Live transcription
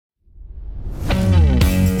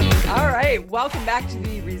right, welcome back to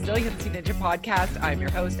the Resiliency Ninja podcast. I'm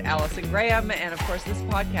your host, Allison Graham, and of course, this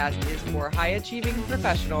podcast is for high-achieving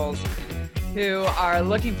professionals who are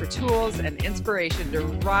looking for tools and inspiration to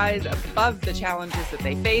rise above the challenges that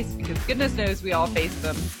they face, because goodness knows we all face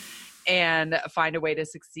them, and find a way to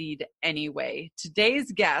succeed anyway.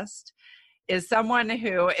 Today's guest is someone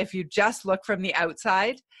who, if you just look from the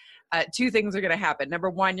outside, two things are going to happen. Number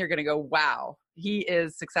one, you're going to go, wow, he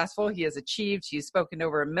is successful. He has achieved. He's spoken to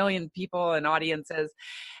over 1 million people and audiences.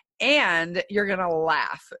 And you're going to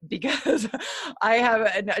laugh because I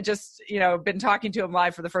have just, been talking to him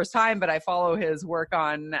live for the first time, but I follow his work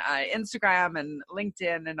on Instagram and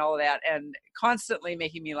LinkedIn and all of that, and constantly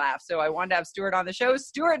making me laugh. So I wanted to have Stuart on the show.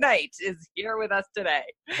 Stuart Knight is here with us today.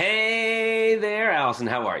 Hey there, Allison.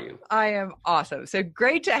 How are you? I am awesome. So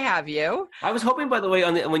great to have you. I was hoping, by the way,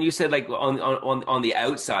 when you said like on the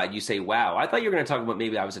outside, you say, wow, I thought you were going to talk about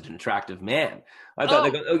maybe I was an attractive man. I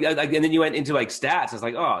thought, and then you went into like stats. I was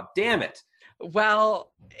like, oh, damn it.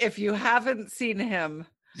 Well, if you haven't seen him,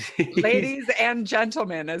 ladies and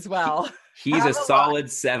gentlemen as well. He's a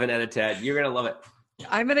solid 7 out of 10. You're going to love it.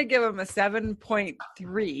 I'm going to give him a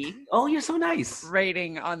 7.3. Oh, you're so nice.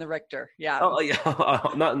 Rating on the Richter. Yeah. Oh, yeah.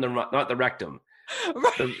 not the rectum.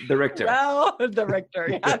 The Richter. Well, the Richter.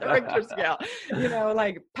 Yeah, the Richter scale.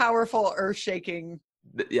 Like powerful, earth-shaking.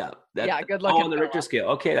 Yeah. Good looking. Oh, on the Richter scale.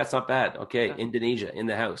 Okay, that's not bad. Okay, yeah. Indonesia in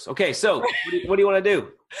the house. Okay, so what do you want to do?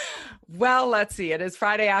 Well, let's see. It is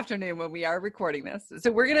Friday afternoon when we are recording this.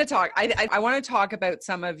 So we're going to talk. I want to talk about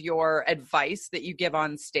some of your advice that you give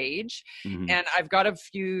on stage. Mm-hmm. And I've got a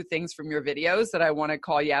few things from your videos that I want to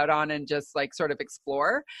call you out on and just like sort of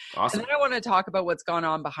explore. Awesome. And then I want to talk about what's gone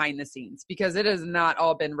on behind the scenes, because it has not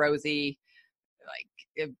all been rosy,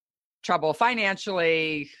 like trouble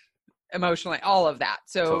financially, emotionally, all of that.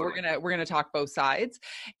 So totally. we're gonna talk both sides.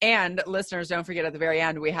 And listeners, don't forget at the very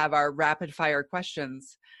end we have our rapid fire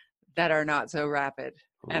questions that are not so rapid.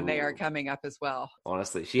 Ooh. And they are coming up as well.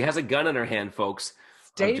 Honestly, she has a gun in her hand, folks.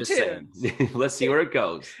 Stay tuned. Let's see where it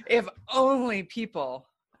goes. If only people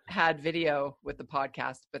had video with the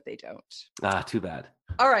podcast, but they don't. Too bad.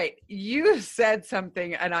 All right. You said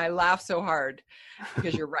something and I laughed so hard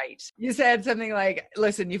because you're right. You said something like,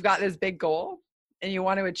 listen, you've got this big goal and you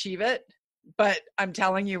want to achieve it, but I'm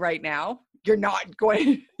telling you right now, you're not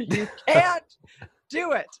going, you can't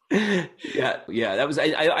do it. Yeah. That was,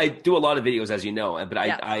 I do a lot of videos, as you know, but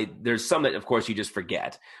I there's some that of course you just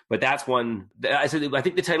forget, but that's one. I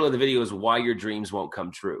think the title of the video is Why Your Dreams Won't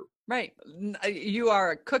Come True. Right. You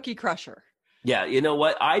are a cookie crusher. Yeah. You know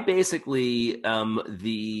what? I basically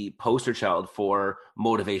the poster child for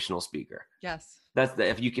motivational speaker. Yes. That's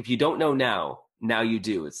if you don't know now you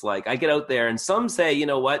do. It's like I get out there and some say, you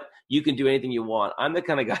know what, you can do anything you want. I'm the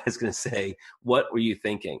kind of guy that's going to say, what were you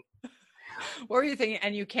thinking? What were you thinking?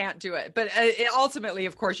 And you can't do it. But ultimately,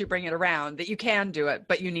 of course, you bring it around that you can do it,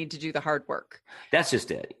 but you need to do the hard work. That's just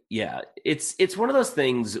it. Yeah. It's one of those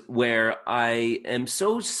things where I am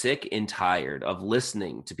so sick and tired of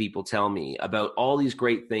listening to people tell me about all these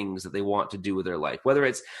great things that they want to do with their life, whether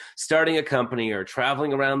it's starting a company or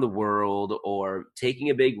traveling around the world or taking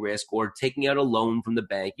a big risk or taking out a loan from the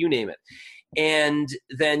bank, you name it. And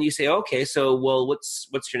then you say, okay, so, well, what's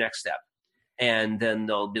your next step? And then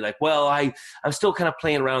they'll be like, well, I'm still kind of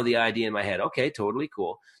playing around with the idea in my head. Okay, totally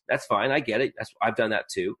cool. That's fine. I get it. I've done that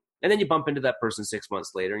too. And then you bump into that person 6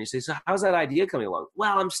 months later and you say, so how's that idea coming along?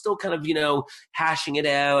 Well, I'm still kind of, hashing it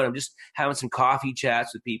out. I'm just having some coffee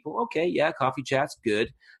chats with people. Okay, yeah, coffee chats,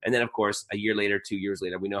 good. And then, of course, a year later, 2 years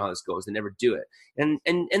later, we know how this goes. They never do it. And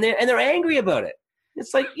they're angry about it.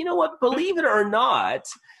 It's like, you know what? Believe it or not,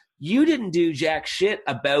 you didn't do jack shit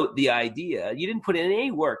about the idea. You didn't put in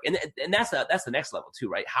any work. And that's the next level too,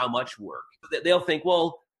 right? How much work? They'll think,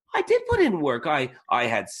 well, I did put in work. I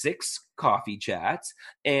had 6 coffee chats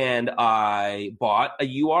and I bought a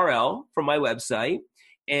URL from my website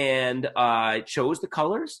and I chose the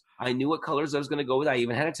colors. I knew what colors I was going to go with. I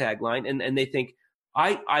even had a tagline and they think,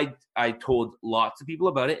 I told lots of people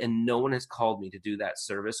about it and no one has called me to do that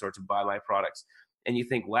service or to buy my products. And you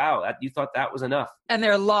think, wow, you thought that was enough. And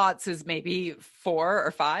there are lots is maybe 4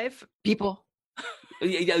 or 5 people.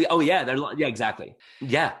 Oh yeah. Yeah, exactly.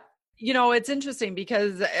 Yeah. It's interesting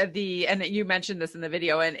because and you mentioned this in the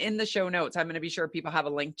video and in the show notes, I'm going to be sure people have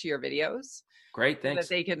a link to your videos. Great. Thanks.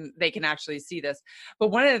 So that they can actually see this. But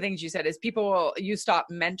one of the things you said is you stop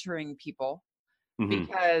mentoring people mm-hmm.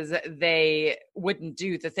 because they wouldn't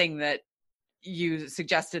do the thing that you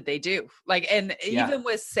suggested they do. Even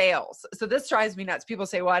with sales. So this drives me nuts. People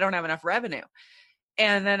say, well, I don't have enough revenue.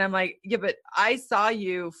 And then I'm like, yeah, but I saw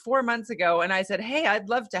you 4 months ago and I said, hey, I'd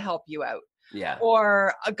love to help you out. Yeah.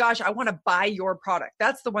 Or, gosh, I want to buy your product.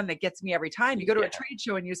 That's the one that gets me every time. You go to a trade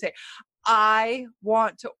show and you say, I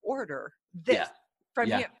want to order this from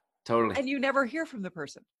you. Totally. And you never hear from the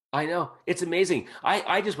person. I know. It's amazing.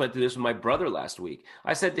 I just went through this with my brother last week.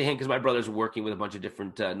 I said to him, because my brother's working with a bunch of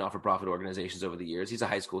different not-for-profit organizations over the years. He's a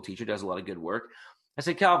high school teacher, does a lot of good work. I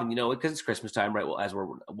said, Calvin, because it's Christmas time, right? Well,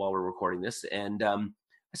 while we're recording this, and I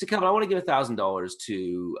said, Calvin, I want to give $1,000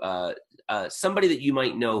 to somebody that you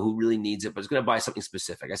might know who really needs it, but is going to buy something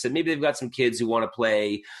specific. I said, maybe they've got some kids who want to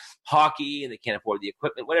play hockey and they can't afford the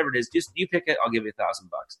equipment, whatever it is. Just you pick it. I'll give you $1,000.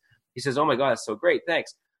 He says, oh my God, that's so great.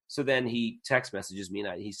 Thanks. So then he text messages me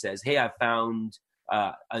and he says, hey, I found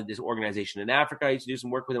this organization in Africa. I used to do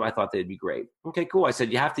some work with them. I thought they'd be great. Okay, cool. I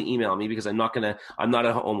said, you have to email me because I'm not at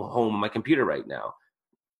home on my computer right now.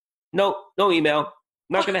 No email.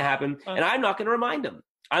 Not going to happen. And I'm not going to remind him.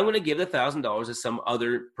 I'm going to give the $1,000 to some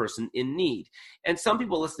other person in need. And some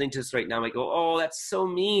people listening to this right now might go, oh, that's so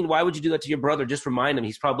mean. Why would you do that to your brother? Just remind him.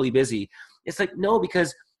 He's probably busy. It's like, no,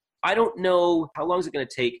 because I don't know how long is it going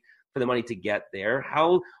to take for the money to get there.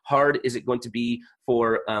 How hard is it going to be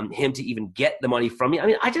for him to even get the money from me? I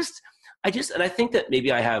mean, I just, and I think that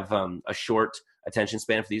maybe I have a short attention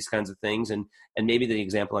span for these kinds of things. And maybe the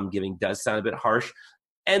example I'm giving does sound a bit harsh.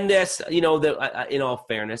 And this, in all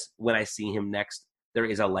fairness, when I see him next, there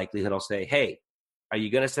is a likelihood I'll say, hey, are you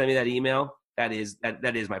going to send me that email? That is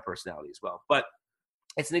my personality as well. But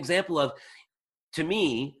it's an example of, to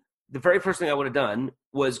me, the very first thing I would have done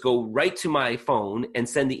was go right to my phone and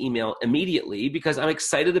send the email immediately because I'm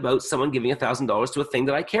excited about someone giving $1,000 to a thing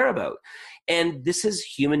that I care about. And this is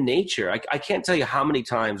human nature. I can't tell you how many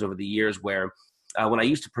times over the years where when I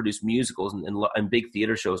used to produce musicals and big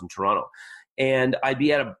theater shows in Toronto, and I'd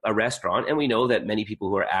be at a restaurant, and we know that many people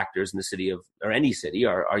who are actors in the city or any city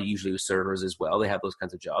are usually servers as well. They have those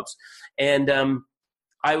kinds of jobs. And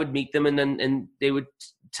I would meet them, and they would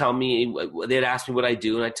tell me, they'd ask me what I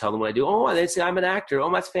do, and I'd tell them what I do. Oh, and they'd say, I'm an actor.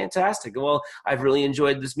 Oh, that's fantastic. Well, I've really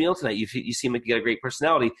enjoyed this meal tonight. You seem like you got a great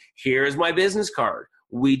personality. Here's my business card.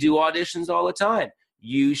 We do auditions all the time.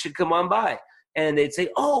 You should come on by. And they'd say,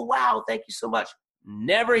 oh, wow, thank you so much.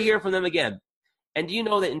 Never hear from them again. And do you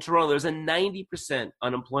know that in Toronto, there's a 90%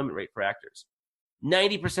 unemployment rate for actors?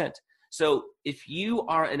 90%. So if you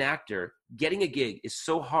are an actor, getting a gig is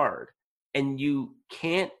so hard, and you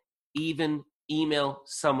can't even email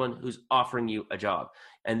someone who's offering you a job.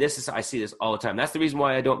 And I see this all the time. That's the reason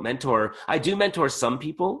why I don't mentor. I do mentor some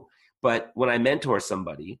people, but when I mentor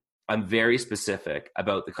somebody, I'm very specific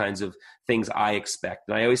about the kinds of things I expect.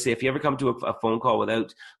 And I always say, if you ever come to a phone call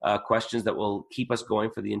without questions that will keep us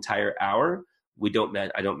going for the entire hour, I don't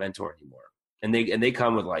mentor anymore. And they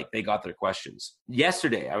come with they got their questions.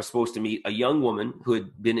 Yesterday, I was supposed to meet a young woman who had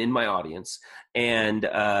been in my audience, and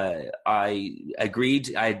I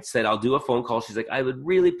agreed. I said, I'll do a phone call. She's like, I would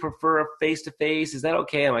really prefer a face-to-face. Is that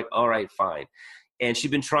okay? I'm like, all right, fine. And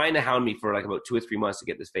she'd been trying to hound me for about 2 or 3 months to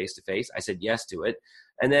get this face-to-face. I said yes to it.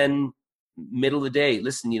 And then middle of the day,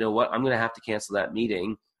 listen, you know what? I'm going to have to cancel that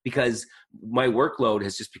meeting because my workload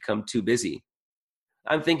has just become too busy.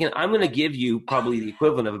 I'm thinking I'm going to give you probably the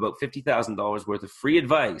equivalent of about $50,000 worth of free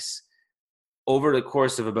advice over the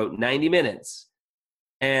course of about 90 minutes.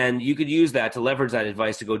 And you could use that to leverage that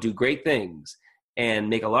advice to go do great things and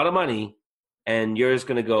make a lot of money. And you're just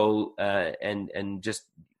going to go and just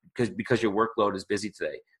because your workload is busy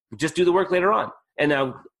today, just do the work later on. And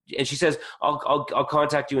she says, I'll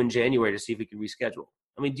contact you in January to see if we can reschedule.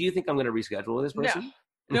 I mean, do you think I'm going to reschedule with this person?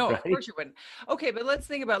 No, right? Of course you wouldn't. Okay, but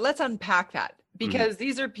let's unpack that, because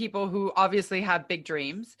these are people who obviously have big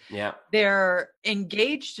dreams. Yeah. They're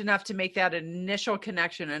engaged enough to make that initial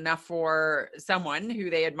connection enough for someone who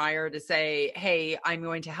they admire to say, hey, I'm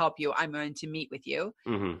going to help you. I'm going to meet with you.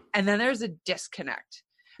 Mm-hmm. And then there's a disconnect.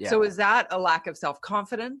 Yeah. So is that a lack of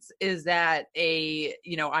self-confidence? Is that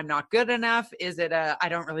I'm not good enough? Is it I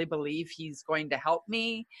don't really believe he's going to help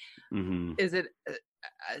me? Mm-hmm. Is it a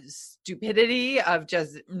stupidity of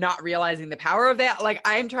just not realizing the power of that?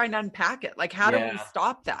 I'm trying to unpack it. How do we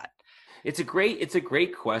stop that? It's a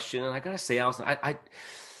great question. And I got to say, Allison,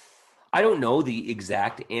 I don't know the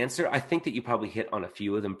exact answer. I think that you probably hit on a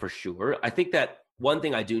few of them for sure. I think that one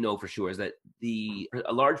thing I do know for sure is that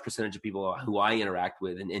a large percentage of people who I interact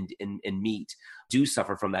with and meet do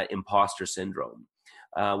suffer from that imposter syndrome,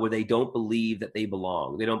 where they don't believe that they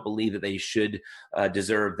belong. They don't believe that they should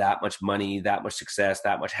deserve that much money, that much success,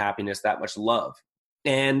 that much happiness, that much love.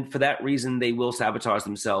 And for that reason, they will sabotage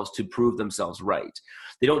themselves to prove themselves right.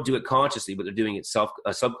 They don't do it consciously, but they're doing it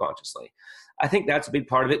subconsciously. I think that's a big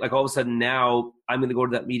part of it. All of a sudden now I'm going to go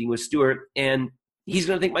to that meeting with Stuart and he's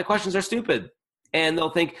going to think my questions are stupid. And they'll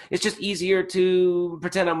think it's just easier to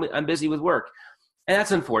pretend I'm busy with work. And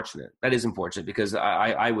that's unfortunate. That is unfortunate, because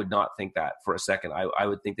I would not think that for a second. I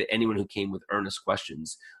would think that anyone who came with earnest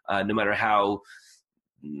questions, no matter how,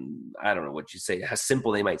 I don't know what you say, how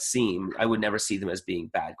simple they might seem, I would never see them as being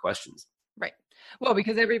bad questions. Right. Well,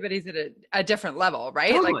 because everybody's at a different level,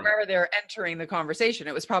 right? Totally. Like where they're entering the conversation.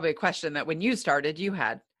 It was probably a question that when you started, you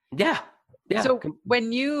had. Yeah. Yeah. So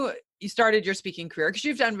when you started your speaking career, because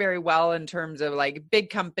you've done very well in terms of like big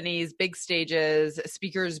companies, big stages,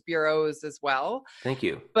 speakers bureaus as well. Thank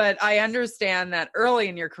you. But I understand that early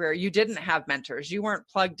in your career, you didn't have mentors. You weren't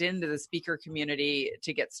plugged into the speaker community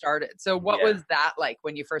to get started. So what was that like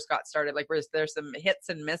when you first got started? Like, was there some hits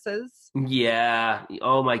and misses? Yeah.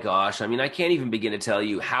 Oh my gosh. I mean, I can't even begin to tell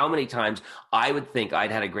you how many times I would think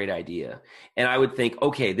I'd had a great idea, and I would think,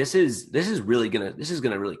 okay, this is really gonna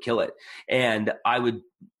really kill it. And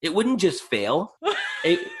it wouldn't just fail.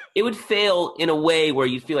 It would fail in a way where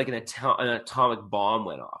you'd feel like an atomic bomb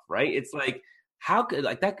went off, right? It's like, how could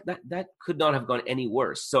like that could not have gone any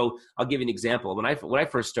worse. So I'll give you an example. When I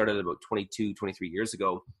first started about 22, 23 years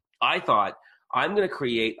ago, I thought, I'm going to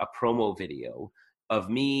create a promo video of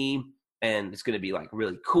me, and it's going to be like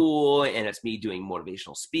really cool, and it's me doing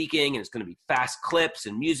motivational speaking, and it's going to be fast clips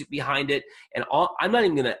and music behind it. And I'm not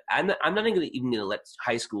even going to let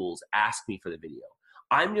high schools ask me for the video.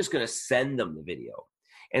 I'm just going to send them the video.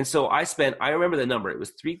 And so I remember the number, it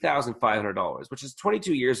was $3,500, which is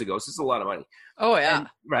 22 years ago. So it's a lot of money. Oh yeah.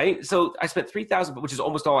 Right. So I spent $3,000, which is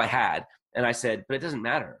almost all I had. And I said, but it doesn't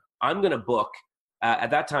matter. I'm going to book.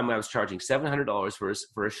 At that time, I was charging $700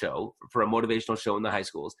 for a show, for a motivational show in the high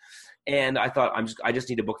schools. And I thought, I just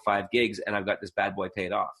need to book 5 gigs, and I've got this bad boy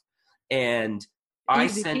paid off. And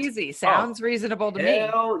easy. Sounds reasonable to me.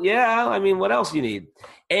 Yeah. I mean, what else do you need?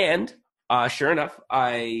 And sure enough,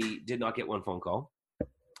 I did not get one phone call.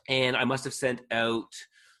 And I must have sent out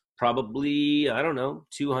probably, I don't know,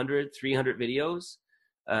 200, 300 videos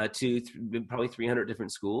to probably 300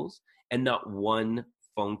 different schools, and not one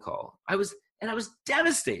phone call. I was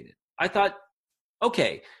devastated. I thought,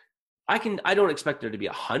 okay, I don't expect there to be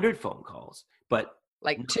 100 phone calls, but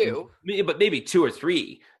like 2, but maybe 2 or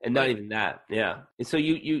 3, and not even that. Yeah. And so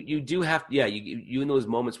you do have, you in those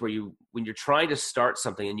moments where when you're trying to start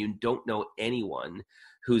something and you don't know anyone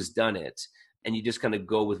who's done it, and you just kind of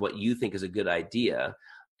go with what you think is a good idea.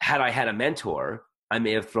 Had I had a mentor, I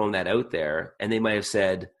may have thrown that out there, and they might have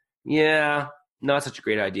said, yeah, not such a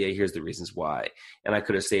great idea. Here's the reasons why. And I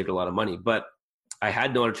could have saved a lot of money, but I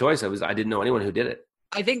had no other choice. I didn't know anyone who did it.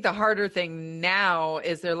 I think the harder thing now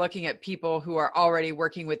is they're looking at people who are already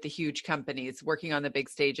working with the huge companies, working on the big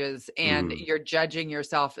stages, and you're judging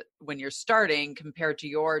yourself when you're starting compared to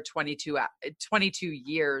your 22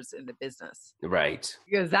 years in the business. Right.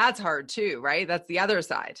 Because that's hard too, right? That's the other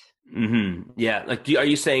side. Mm-hmm. Yeah. Like, are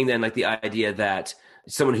you saying then, like, the idea that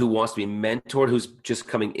someone who wants to be mentored, who's just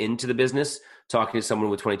coming into the business, talking to someone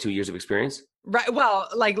with 22 years of experience? Right. Well,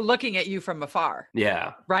 like looking at you from afar.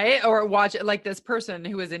 Yeah. Right. Or watch like this person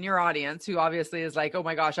who is in your audience, who obviously is like, oh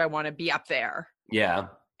my gosh, I want to be up there. Yeah.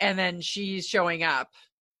 And then she's showing up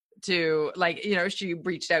to, like, she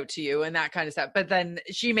reached out to you and that kind of stuff. But then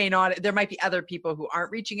she may not, there might be other people who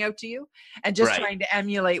aren't reaching out to you and just trying to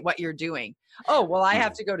emulate what you're doing. Oh, well, I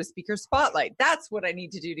have to go to Speaker Spotlight. That's what I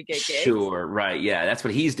need to do to get gigs. Sure. Right. Yeah. That's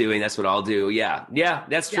what he's doing. That's what I'll do. Yeah. Yeah.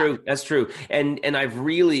 That's true. Yeah. That's true. And I've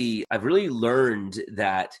really learned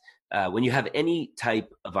that when you have any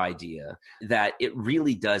type of idea, that it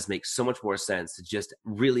really does make so much more sense to just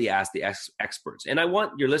really ask the experts. And I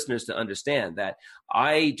want your listeners to understand that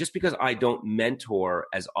just because I don't mentor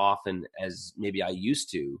as often as maybe I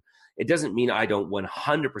used to, it doesn't mean I don't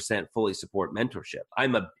 100% fully support mentorship.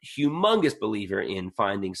 I'm a humongous believer in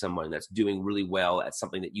finding someone that's doing really well at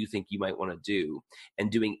something that you think you might want to do, and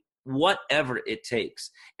doing whatever it takes.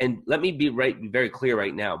 And let me be very clear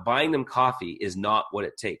right now. Buying them coffee is not what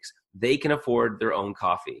it takes. They can afford their own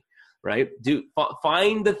coffee, right?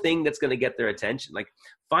 Find the thing that's going to get their attention. Like,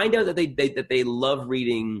 find out that they love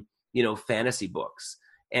reading, fantasy books,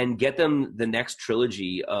 and get them the next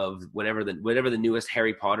trilogy of whatever the newest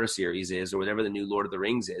Harry Potter series is, or whatever the new Lord of the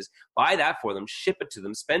Rings is. Buy that for them, ship it to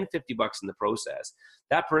them, spend $50 in the process.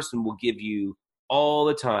 That person will give you all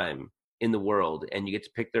the time in the world, and you get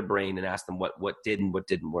to pick their brain and ask them what did and what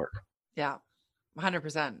didn't work. Yeah,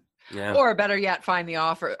 100%. Yeah. Or better yet, find the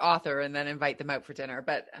author and then invite them out for dinner.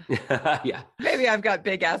 But yeah, maybe I've got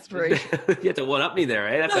big aspirations. You have to one-up me there,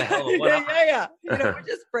 right? That's a hell of a one-up. Yeah. We're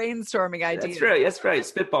just brainstorming ideas. That's right.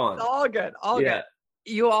 Spitballing. It's all good. Good.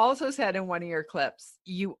 You also said in one of your clips,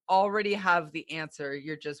 you already have the answer.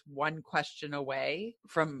 You're just one question away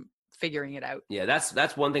from figuring it out. Yeah,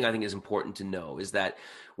 that's one thing I think is important to know, is that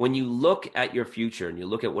when you look at your future and you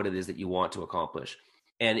look at what it is that you want to accomplish,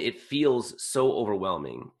 and it feels so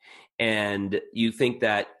overwhelming, and you think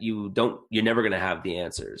that you're never going to have the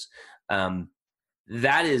answers,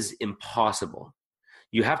 that is impossible.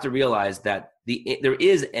 You have to realize that there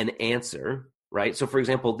is an answer, right? So, for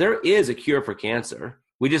example, there is a cure for cancer.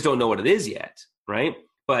 We just don't know what it is yet, right?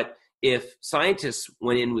 But if scientists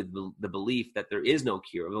went in with the belief that there is no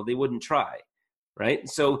cure, well, they wouldn't try, right?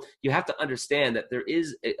 So you have to understand that there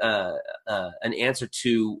is an answer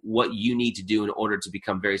to what you need to do in order to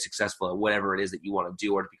become very successful at whatever it is that you want to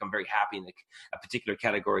do, or to become very happy in a particular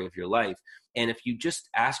category of your life. And if you just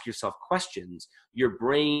ask yourself questions, your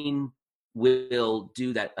brain will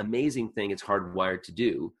do that amazing thing it's hardwired to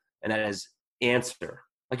do, and that is answer.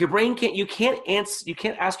 Like, your brain you can't ask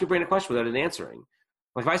your brain a question without it answering.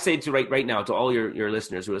 Like, if I say to right now to all your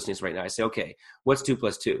listeners who are listening to this right now, I say, okay, what's 2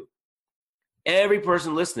 + 2? Every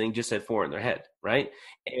person listening just said 4 in their head, right?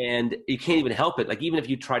 And you can't even help it. Like, even if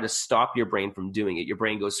you try to stop your brain from doing it, your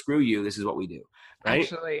brain goes, screw you, this is what we do, right?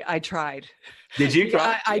 Actually, I tried. Did you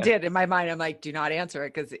try? I did. In my mind, I'm like, do not answer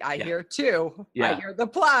it, because I hear 2. I hear the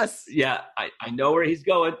plus. Yeah, I know where he's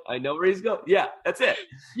going. Yeah, that's it.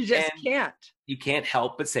 You just can't. You can't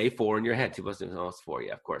help but say 4 in your head. 2 + 2 is 4,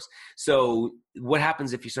 yeah, of course. So what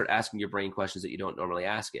happens if you start asking your brain questions that you don't normally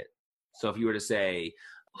ask it? So if you were to say,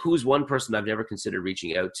 who's one person I've never considered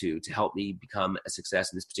reaching out to help me become a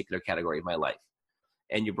success in this particular category of my life?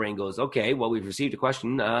 And your brain goes, okay, well, we've received a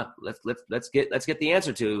question. Let's get the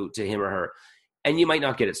answer to him or her. And you might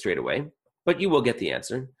not get it straight away, but you will get the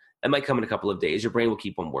answer. It might come in a couple of days. Your brain will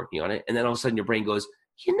keep on working on it. And then all of a sudden your brain goes,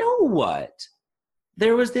 you know what?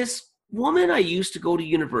 There was this woman I used to go to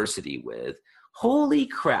university with. Holy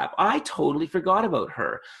crap. I totally forgot about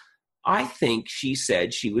her. I think she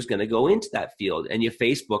said she was going to go into that field. And you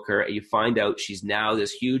Facebook her and you find out she's now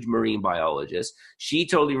this huge marine biologist. She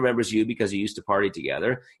totally remembers you because you used to party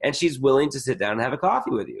together, and she's willing to sit down and have a coffee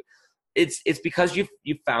with you. It's because you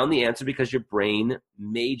found the answer, because your brain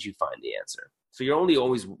made you find the answer. So you're only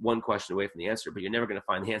always one question away from the answer, but you're never going to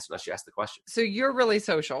find the answer unless you ask the question. So you're really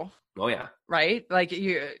social. Oh, yeah. Right? Like,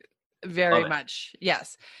 you very much.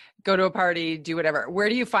 Yes. Go to a party, do whatever. Where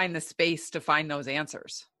do you find the space to find those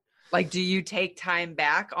answers? Like, do you take time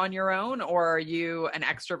back on your own, or are you an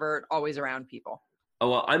extrovert always around people? Oh,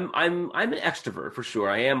 well, I'm an extrovert for sure.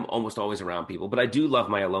 I am almost always around people, but I do love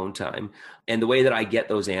my alone time. And the way that I get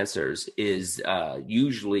those answers is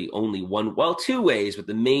usually only 2 ways, but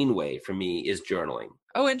the main way for me is journaling.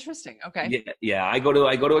 Oh, interesting. Okay. Yeah. I go to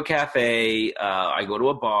a cafe, I go to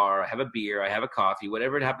a bar, I have a beer, I have a coffee,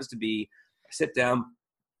 whatever it happens to be. I sit down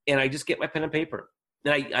and I just get my pen and paper.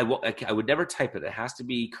 And I would never type it. It has to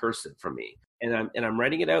be cursive for me. And I'm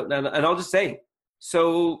writing it out, and I'll just say,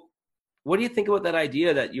 so what do you think about that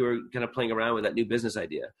idea that you were kind of playing around with, that new business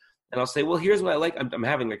idea? And I'll say, well, here's what I like. I'm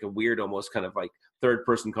having like a weird, almost kind of like third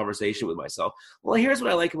person conversation with myself. Well, here's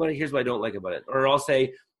what I like about it. Here's what I don't like about it. Or I'll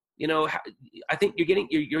say, I think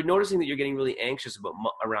you're noticing that you're getting really anxious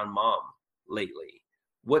around mom lately.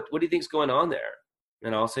 What do you think's going on there?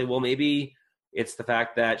 And I'll say, well, maybe it's the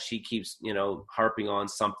fact that she keeps, harping on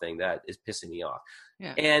something that is pissing me off.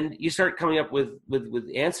 Yeah. And you start coming up with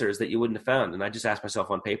answers that you wouldn't have found. And I just ask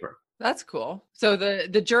myself on paper. That's cool. So the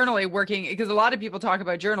journaling working, because a lot of people talk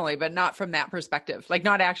about journaling, but not from that perspective, like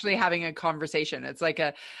not actually having a conversation. It's like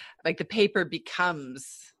the paper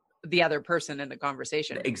becomes the other person in the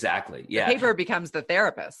conversation. Exactly. Yeah. The paper becomes the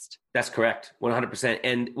therapist. That's correct. 100%.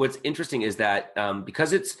 And what's interesting is that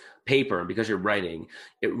because it's paper and because you're writing,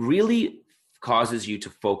 it really causes you to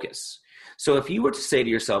focus. So if you were to say to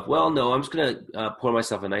yourself, well, no, I'm just going to pour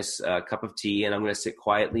myself a nice cup of tea and I'm going to sit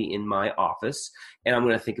quietly in my office and I'm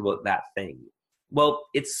going to think about that thing. Well,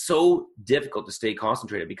 it's so difficult to stay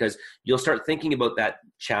concentrated because you'll start thinking about that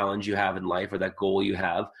challenge you have in life or that goal you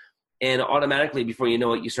have. And automatically, before you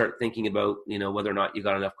know it, you start thinking about, whether or not you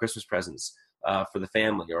got enough Christmas presents for the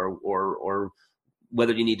family or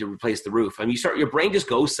whether you need to replace the roof. I mean, your brain just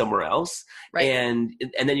goes somewhere else. Right. And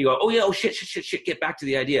then you go, oh yeah, shit, get back to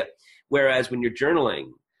the idea. Whereas when you're journaling,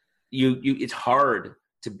 it's hard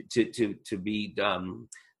to be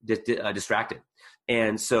distracted.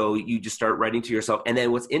 And so you just start writing to yourself. And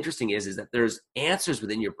then what's interesting is that there's answers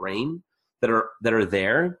within your brain that are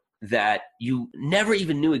there that you never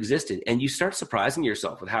even knew existed. And you start surprising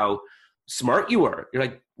yourself with how smart you were. You're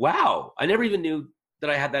like, wow, I never even knew that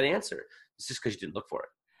I had that answer. It's just because you didn't look for it.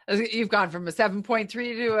 You've gone from a 7.3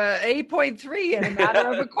 to a 8.3 in a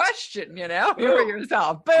matter of a question, for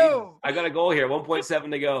yourself. Boom. I got a goal here,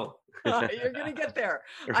 1.7 to go. You're going to get there.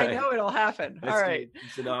 Right. I know it'll happen. All right.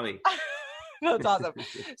 Tsunami. That's awesome.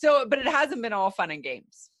 So, but it hasn't been all fun and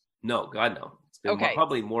games. No, God, no. It's been Okay.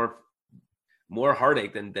 probably more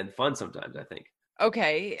heartache than fun sometimes, I think.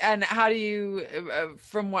 Okay. And how do you,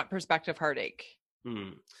 from what perspective, heartache?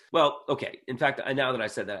 Well, okay. In fact, now that I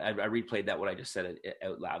said that, I replayed that, what I just said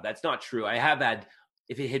out loud. That's not true. I have had,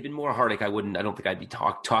 if it had been more heartache, I don't think I'd be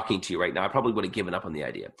talking to you right now. I probably would have given up on the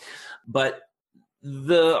idea. But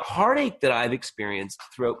the heartache that I've experienced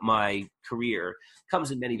throughout my career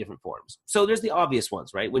comes in many different forms. So there's the obvious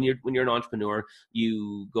ones, right? When you're an entrepreneur,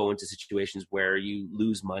 you go into situations where you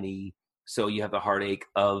lose money. So you have the heartache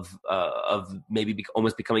of maybe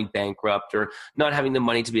almost becoming bankrupt or not having the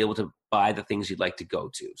money to be able to buy the things you'd like to go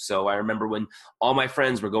to. So I remember when all my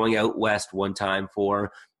friends were going out west one time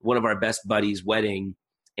for one of our best buddies' wedding.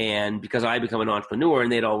 And because I become an entrepreneur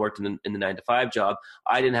and they'd all worked in the 9-to-5 job,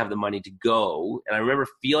 I didn't have the money to go. And I remember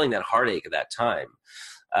feeling that heartache at that time,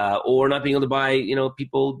 or not being able to buy,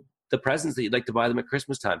 people the presents that you'd like to buy them at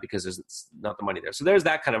Christmas time because there's not the money there. So there's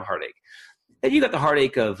that kind of heartache. Then you got the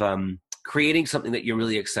heartache of creating something that you're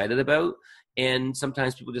really excited about, and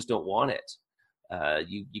sometimes people just don't want it.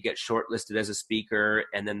 You get shortlisted as a speaker,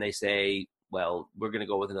 and then they say, well, we're going to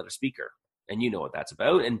go with another speaker. And you know what that's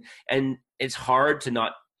about. And it's hard to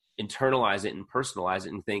not internalize it and personalize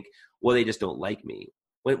it and think, well, they just don't like me.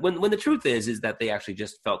 When the truth is that they actually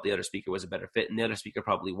just felt the other speaker was a better fit, and the other speaker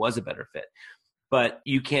probably was a better fit. But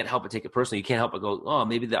you can't help but take it personally. You can't help but go, oh,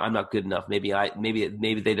 maybe I'm not good enough. Maybe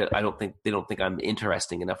they don't think I'm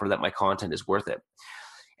interesting enough, or that my content is worth it.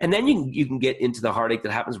 And then you can get into the heartache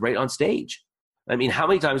that happens right on stage. I mean, how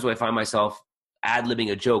many times do I find myself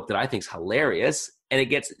ad-libbing a joke that I think is hilarious and it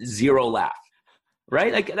gets zero laugh,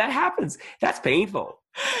 right? Like that happens. That's painful.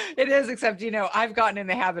 It is, except, I've gotten in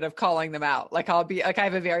the habit of calling them out. Like I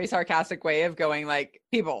have a very sarcastic way of going like,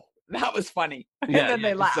 people, that was funny. And then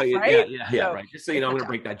they laugh, right? Right. Just so you know, I'm going to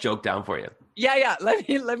break that joke down for you. Yeah. Let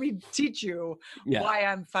me teach you why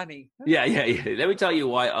I'm funny. Yeah. Let me tell you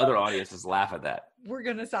why other audiences laugh at that. We're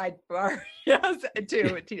going to sidebar. Yes,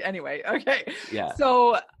 too. Anyway, okay. Yeah.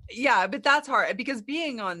 So, but that's hard because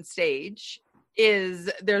being on stage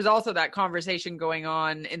there's also that conversation going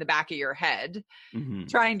on in the back of your head,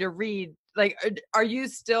 trying to read, like, are you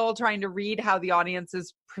still trying to read how the audience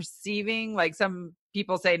is perceiving? Like some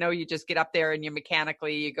people say, no, you just get up there and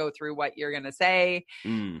you go through what you're going to say.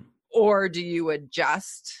 Or do you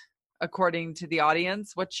adjust according to the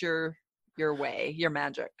audience? What's your way, your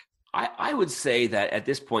magic? I would say that at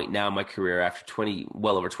this point now in my career, after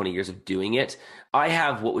well over 20 years of doing it, I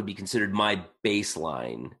have what would be considered my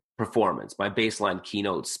baseline performance, my baseline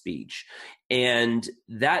keynote speech. And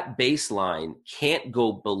that baseline can't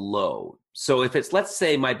go below. So if it's, let's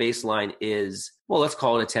say my baseline is, well, let's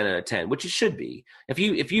call it a 10 out of 10, which it should be. If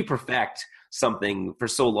you perfect something for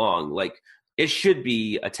so long, like it should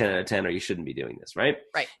be a 10 out of 10 or you shouldn't be doing this, right?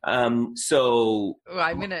 Right. So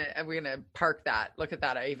we're gonna park that. Look at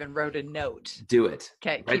that. I even wrote a note. Do it.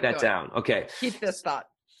 Okay. Write that down. Okay. Keep this thought.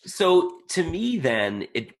 So to me, then,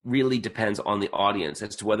 it really depends on the audience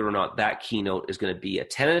as to whether or not that keynote is going to be a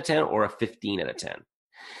 10 out of 10 or a 15 out of 10.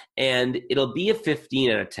 And it'll be a 15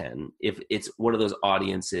 out of 10 if it's one of those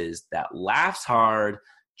audiences that laughs hard,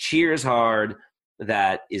 cheers hard,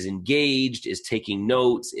 that is engaged, is taking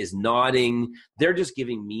notes, is nodding. They're just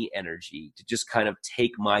giving me energy to just kind of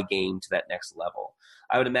take my game to that next level.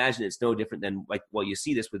 I would imagine it's no different than, like, well, you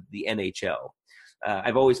see this with the NHL.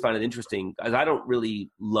 I've always found it interesting because I don't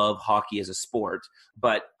really love hockey as a sport,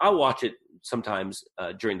 but I'll watch it sometimes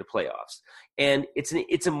during the playoffs. And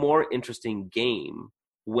it's a more interesting game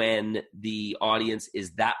when the audience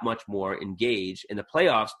is that much more engaged, and the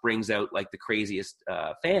playoffs brings out like the craziest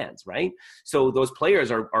fans, right? So those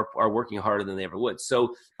players are working harder than they ever would.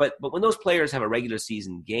 So, but when those players have a regular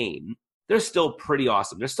season game, they're still pretty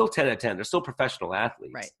awesome. They're still 10 out of 10. They're still professional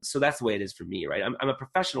athletes. Right. So that's the way it is for me, right? I'm a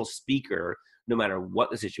professional speaker no matter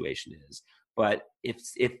what the situation is. But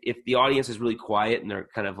if the audience is really quiet and they're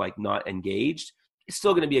kind of like not engaged, it's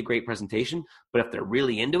still going to be a great presentation. But if they're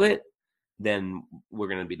really into it, then we're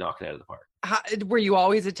going to be knocking it out of the park. Were you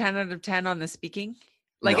always a 10 out of 10 on the speaking?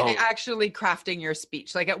 Like No. Actually crafting your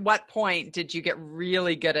speech? Like at what point did you get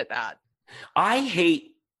really good at that? I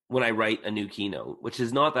hate when I write a new keynote, which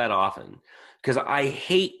is not that often, because I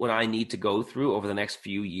hate when I need to go through over the next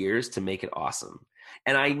few years to make it awesome.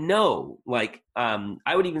 And I know, like,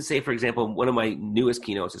 I would even say, for example, one of my newest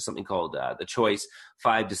keynotes is something called The Choice,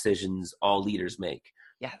 5 Decisions All Leaders Make.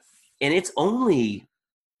 Yes. And it's only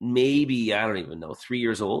maybe, I don't even know, 3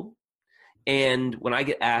 years old. And when I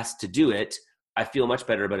get asked to do it, I feel much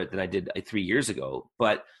better about it than I did 3 years ago.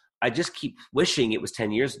 But I just keep wishing it was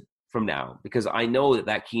 10 years from now, because I know that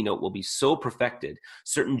that keynote will be so perfected.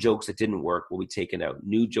 Certain jokes that didn't work will be taken out.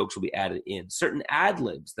 New jokes will be added in. Certain ad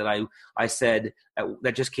libs that I said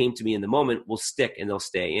that just came to me in the moment will stick and they'll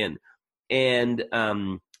stay in. And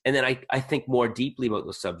then I think more deeply about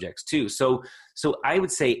those subjects too. So I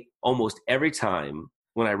would say almost every time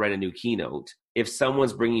when I write a new keynote, if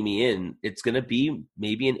someone's bringing me in, it's going to be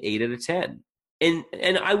maybe an 8 out of 10.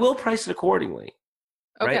 And I will price it accordingly.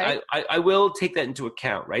 Right. Okay. I will take that into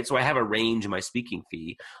account. Right. So I have a range in my speaking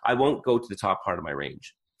fee. I won't go to the top part of my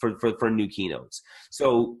range for new keynotes.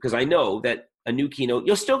 So, because I know that a new keynote,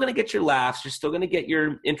 you're still going to get your laughs. You're still going to get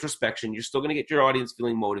your introspection. You're still going to get your audience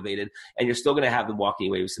feeling motivated, and you're still going to have them walking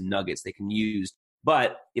away with some nuggets they can use.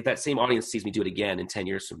 But if that same audience sees me do it again in 10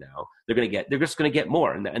 years from now, they're just going to get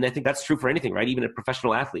more. And I think that's true for anything, right? Even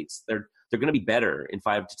professional athletes, they're going to be better in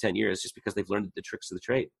 5 to 10 years just because they've learned the tricks of the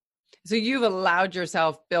trade. So you've allowed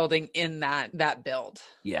yourself building in that build.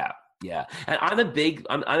 Yeah. Yeah. And I'm a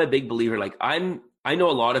big believer. Like I know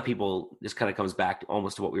a lot of people, this kind of comes back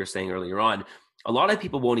almost to what we were saying earlier on. A lot of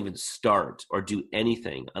people won't even start or do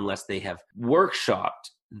anything unless they have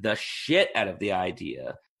workshopped the shit out of the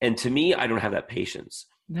idea. And to me, I don't have that patience.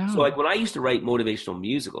 No. So like when I used to write motivational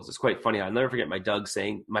musicals, it's quite funny. I'll never forget my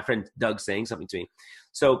friend Doug saying something to me.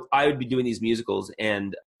 So I would be doing these musicals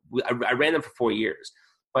and I ran them for 4 years.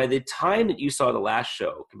 By the time that you saw the last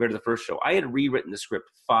show compared to the first show, I had rewritten the script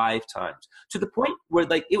 5 times to the point where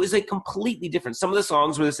like it was like completely different. Some of the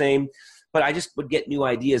songs were the same, but I just would get new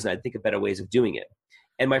ideas and I'd think of better ways of doing it.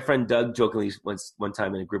 And my friend Doug jokingly one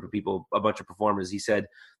time in a group of people, a bunch of performers, he said,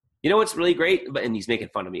 "You know what's really great?" And he's making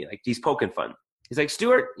fun of me, like he's poking fun. He's like,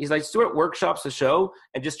 Stuart workshops the show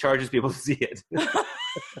and just charges people to see it.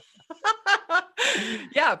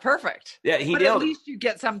 Yeah, perfect. Yeah, he but nailed at least you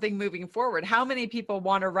get something moving forward. How many people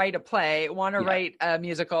want to write a play, want to write a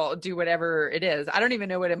musical, do whatever it is? I don't even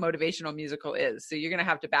know what a motivational musical is. So you're going to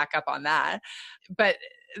have to back up on that. But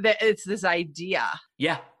it's this idea.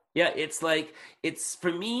 Yeah. Yeah. It's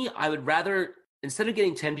for me, I would rather, instead of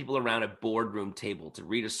getting 10 people around a boardroom table to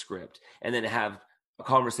read a script and then have a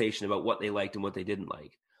conversation about what they liked and what they didn't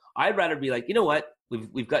like, I'd rather be like, you know what?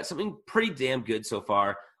 We've got something pretty damn good so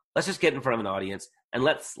far. Let's just get in front of an audience and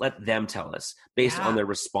let's let them tell us based on their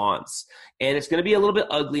response. And it's going to be a little bit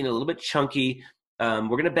ugly and a little bit chunky. We're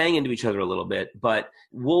going to bang into each other a little bit, but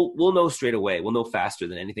we'll know straight away. We'll know faster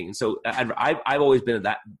than anything. And so I've always been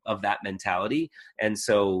of that mentality. And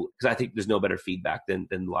so, because I think there's no better feedback than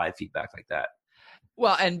live feedback like that.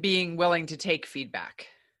 Well, and being willing to take feedback.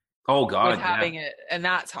 Oh God, having it, and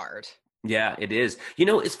that's hard. Yeah, it is. You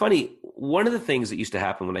know, it's funny. One of the things that used to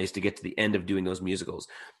happen when I used to get to the end of doing those musicals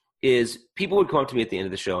is people would come up to me at the end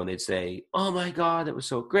of the show and they'd say, "Oh my God, that was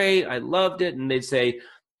so great. I loved it." And they'd say,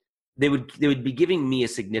 they would be giving me a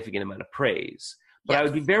significant amount of praise, but I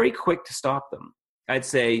would be very quick to stop them. I'd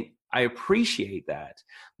say, "I appreciate that,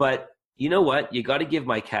 but you know what? You got to give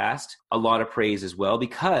my cast a lot of praise as well,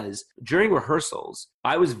 because during rehearsals,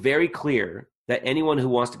 I was very clear that anyone who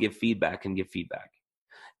wants to give feedback can give feedback."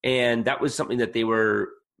 And that was something that they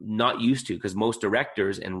were not used to, because most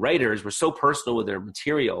directors and writers were so personal with their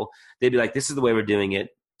material. They'd be like, "This is the way we're doing it,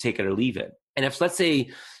 take it or leave it." And if, let's say,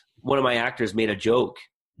 one of my actors made a joke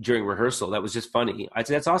during rehearsal that was just funny, I'd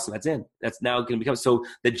say, "That's awesome. That's in. That's now going to become." So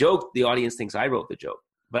the joke, the audience thinks I wrote the joke,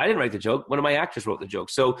 but I didn't write the joke. One of my actors wrote the joke.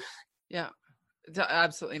 So yeah, that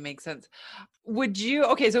absolutely makes sense.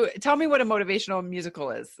 Okay, so tell me what a motivational musical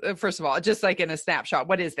is. First of all, just like in a snapshot,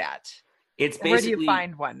 what is that? It's basically, where do you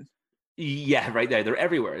find one? Yeah, right there. They're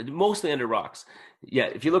everywhere, mostly under rocks. Yeah,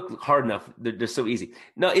 if you look hard enough, they're so easy.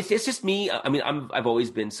 No, it's just me. I mean, I've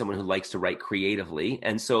always been someone who likes to write creatively,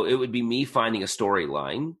 and so it would be me finding a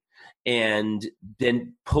storyline and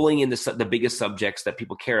then pulling in the biggest subjects that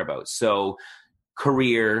people care about. So,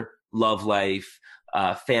 career, love life,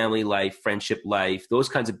 family life, friendship life, those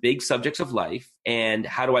kinds of big subjects of life. And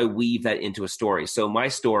how do I weave that into a story? So my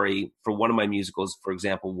story for one of my musicals, for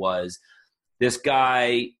example, was this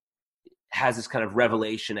guy has this kind of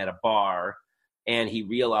revelation at a bar, and he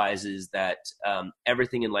realizes that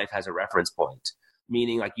everything in life has a reference point,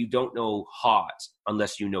 meaning like you don't know hot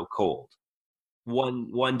unless you know cold.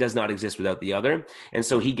 One does not exist without the other. And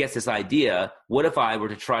so he gets this idea, what if I were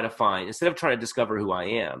to try to find, instead of trying to discover who I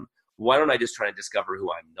am, why don't I just try to discover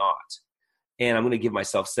who I'm not? And I'm going to give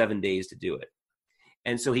myself 7 days to do it.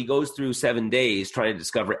 And so he goes through 7 days trying to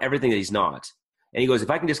discover everything that he's not. And he goes, if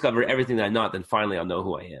I can discover everything that I'm not, then finally I'll know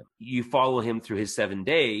who I am. You follow him through his 7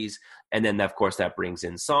 days. And then, of course, that brings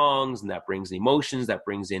in songs, and that brings in emotions, that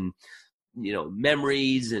brings in,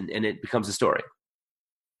 memories, and it becomes a story.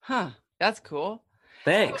 Huh. That's cool.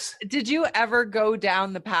 Thanks. Did you ever go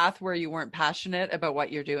down the path where you weren't passionate about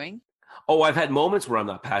what you're doing? Oh, I've had moments where I'm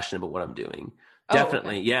not passionate about what I'm doing. Oh,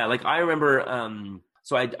 Definitely. okay. Yeah. Like I remember,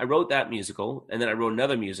 so I wrote that musical and then I wrote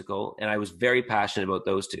another musical and I was very passionate about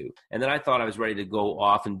those two. And then I thought I was ready to go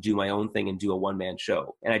off and do my own thing and do a one-man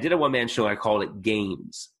show. And I did a one-man show and I called it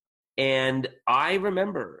Games. And I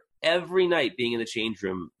remember every night being in the change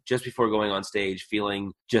room just before going on stage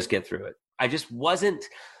feeling just get through it. I just wasn't,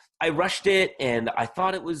 I rushed it and I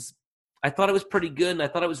thought it was pretty good and I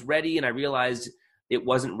thought I was ready and I realized it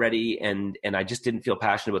wasn't ready and I just didn't feel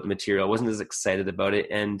passionate about the material. I wasn't as excited about it.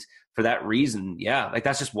 And for that reason, yeah, like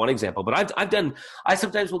that's just one example. But I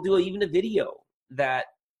sometimes will do even a video that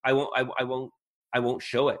I won't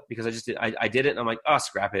show it because I did it and I'm like, oh,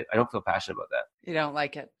 scrap it. I don't feel passionate about that. You don't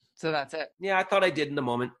like it. So that's it. Yeah, I thought I did in the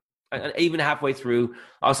moment. Even halfway through,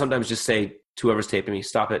 I'll sometimes just say to whoever's taping me,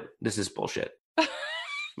 stop it. This is bullshit.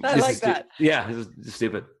 I like that. Yeah, this is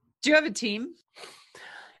stupid. Do you have a team?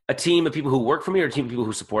 A team of people who work for me or a team of people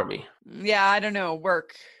who support me? Yeah, I don't know.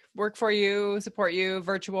 Work for you, support you,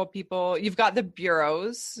 virtual people. You've got the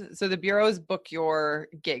bureaus. So the bureaus book your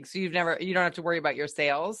gigs. So you don't have to worry about your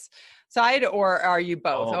sales side, or are you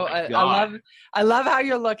both? Oh my God. I love how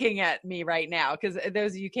you're looking at me right now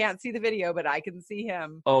because you can't see the video, but I can see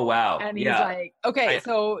him. Oh wow. And he's like, okay,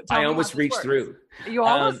 so I almost reached through. You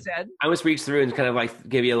almost did. I almost reached through and kind of like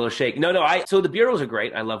give you a little shake. No. So the bureaus are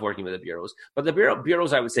great. I love working with the bureaus, but the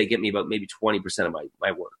bureaus I would say get me about maybe 20% of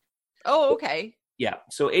my work. Oh, okay. Yeah.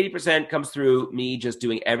 So 80% comes through me just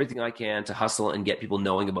doing everything I can to hustle and get people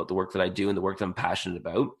knowing about the work that I do and the work that I'm passionate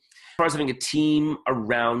about. As far as having a team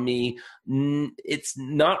around me, it's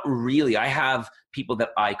not really. I have people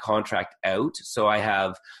that I contract out. So I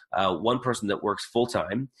have one person that works full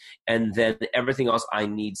time and then everything else I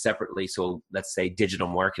need separately. So let's say digital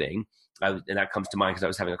marketing. And that comes to mind because I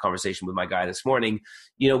was having a conversation with my guy this morning.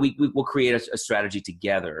 You know, we will create a strategy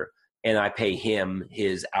together and I pay him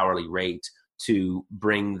his hourly rate to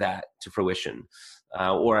bring that to fruition.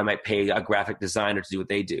 Or I might pay a graphic designer to do what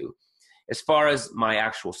they do. As far as my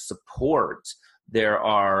actual support, there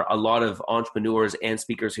are a lot of entrepreneurs and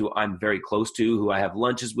speakers who I'm very close to, who I have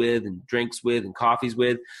lunches with and drinks with and coffees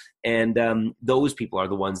with. And those people are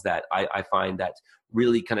the ones that I find that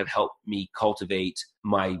really kind of help me cultivate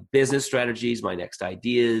my business strategies, my next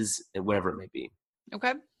ideas, and whatever it may be.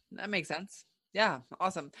 Okay, that makes sense. Yeah,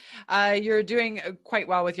 awesome. You're doing quite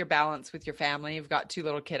well with your balance with your family. You've got 2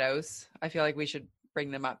 little kiddos. I feel like we should bring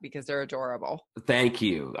them up because they're adorable. Thank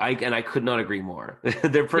you. I could not agree more.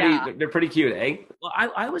 They're pretty cute, eh? Well,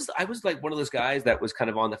 I was like one of those guys that was kind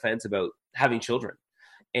of on the fence about having children.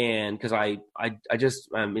 And because I just,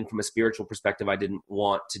 from a spiritual perspective, I didn't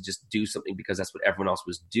want to just do something because that's what everyone else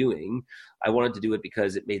was doing. I wanted to do it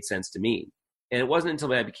because it made sense to me. And it wasn't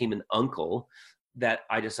until I became an uncle that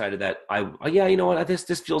I decided that you know what,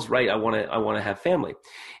 this feels right. I want to have family.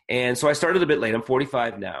 And so I started a bit late. I'm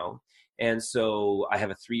 45 now. And so I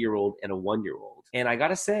have a 3-year-old and a 1-year-old. And I got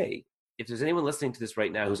to say, if there's anyone listening to this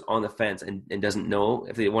right now who's on the fence and doesn't know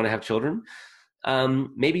if they want to have children,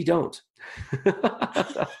 maybe don't.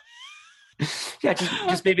 Yeah,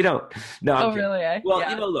 just maybe don't. No, I'm kidding. Really? Well,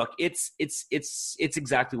 you know, look, it's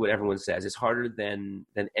exactly what everyone says. It's harder than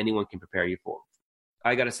anyone can prepare you for.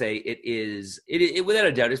 I got to say, it is without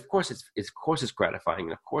a doubt. Of course, it's gratifying,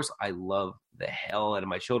 and of course, I love the hell out of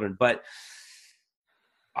my children. But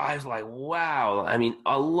I was like, wow. I mean,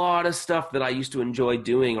 a lot of stuff that I used to enjoy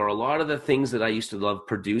doing, or a lot of the things that I used to love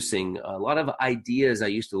producing, a lot of ideas I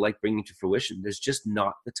used to like bringing to fruition, there's just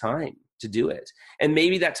not the time to do it. And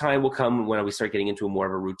maybe that time will come when we start getting into more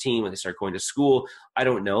of a routine, when they start going to school. I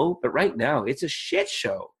don't know. But right now, it's a shit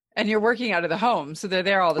show. And you're working out of the home, so they're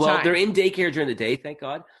there all the time. Well, they're in daycare during the day, thank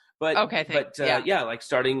God. But okay, yeah, like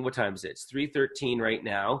starting, what time is it? It's 3:13 right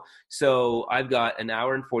now. So I've got an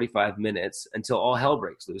hour and 45 minutes until all hell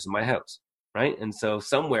breaks loose in my house, right? And so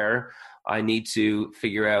somewhere I need to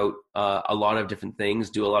figure out a lot of different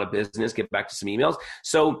things, do a lot of business, get back to some emails.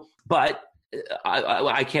 So, but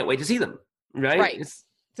I can't wait to see them, right? Right.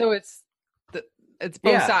 So it's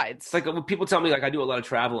both sides. It's like when people tell me, like, I do a lot of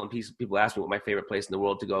travel, and people ask me what my favorite place in the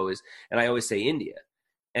world to go is, and I always say India.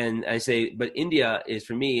 And I say, but India is,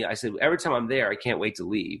 for me, I said, every time I'm there, I can't wait to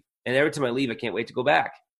leave. And every time I leave, I can't wait to go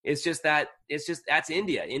back. That's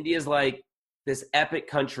India. India's like this epic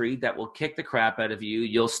country that will kick the crap out of you.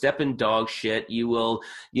 You'll step in dog shit. You will,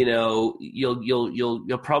 you'll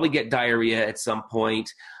probably get diarrhea at some point,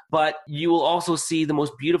 but you will also see the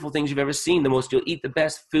most beautiful things you've ever seen. You'll eat the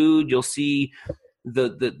best food. You'll see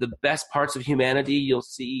the best parts of humanity. You'll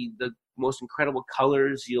see the most incredible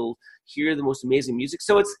colors. You'll hear the most amazing music.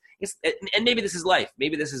 So and maybe this is life.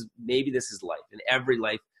 Maybe this is life. And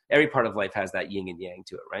every part of life has that yin and yang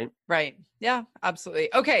to it, right? Right. Yeah,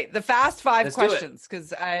 absolutely. Okay. The fast 5 Let's do it. questions,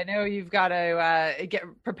 because I know you've got to get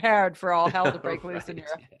prepared for all hell to break loose in your.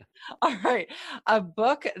 All right. A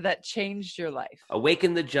book that changed your life.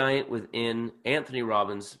 Awaken the Giant Within, Anthony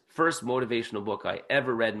Robbins, first motivational book I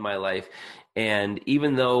ever read in my life. And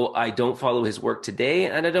even though I don't follow his work today,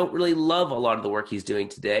 and I don't really love a lot of the work he's doing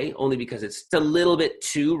today, only because it's a little bit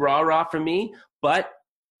too rah-rah for me, but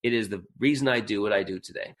it is the reason I do what I do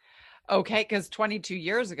today. Okay, because 22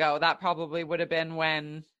 years ago, that probably would have been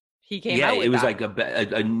when he came out with it was that.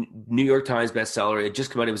 like a New York Times bestseller. It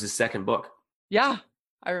just came out. It was his second book. Yeah,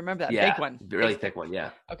 I remember that. Big one. Really thick one, yeah.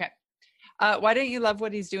 Okay. Why don't you love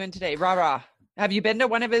what he's doing today? Rah-rah. Have you been to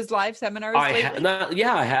one of his live seminars lately?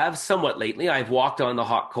 I have somewhat lately. I've walked on the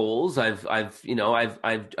hot coals. I've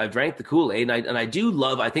drank the Kool-Aid, and I do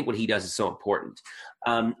love. I think what he does is so important.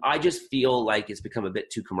 I just feel like it's become a bit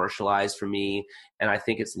too commercialized for me, and I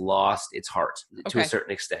think it's lost its heart to a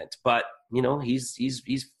certain extent. But he's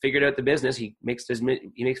figured out the business. He makes $50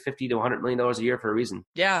 to $100 million a year for a reason.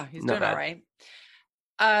 Yeah, he's doing all right.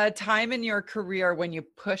 Time in your career when you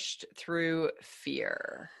pushed through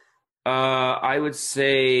fear. I would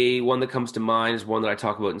say one that comes to mind is one that I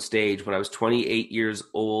talk about in stage. When I was 28 years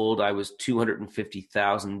old, I was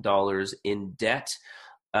 $250,000 in debt,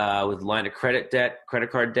 with line of credit debt, credit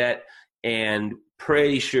card debt, and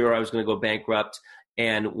pretty sure I was going to go bankrupt,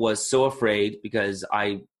 and was so afraid because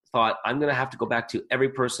I thought I'm going to have to go back to every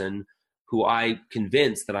person who I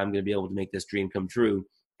convinced that I'm going to be able to make this dream come true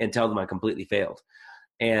and tell them I completely failed.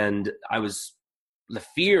 And the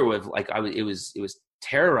fear of it was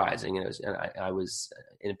terrorizing, and I was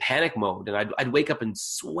in panic mode, and I'd wake up in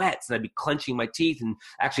sweats, and I'd be clenching my teeth and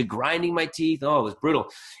actually grinding my teeth. Oh, it was brutal.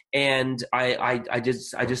 And I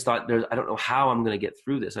just thought, I don't know how I'm going to get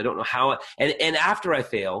through this. I don't know how. And after I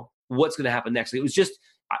fail, what's going to happen next? It was just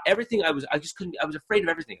everything. I was afraid of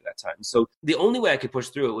everything at that time. So the only way I could push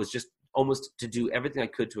through it was just almost to do everything I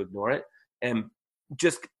could to ignore it and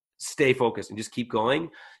just stay focused and just keep going.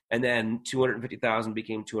 And then 250,000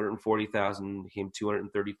 became 240,000, became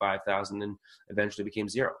 235,000, and eventually became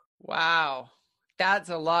zero. Wow. That's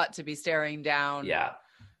a lot to be staring down. Yeah.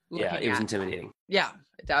 Yeah. It was intimidating. Yeah,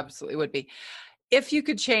 it absolutely would be. If you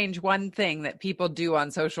could change one thing that people do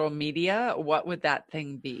on social media, what would that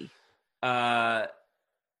thing be?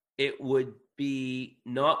 It would be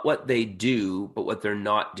not what they do, but what they're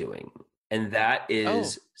not doing. And that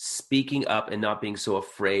is speaking up and not being so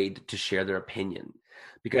afraid to share their opinion.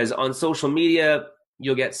 Because on social media,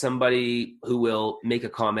 you'll get somebody who will make a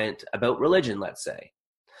comment about religion, let's say,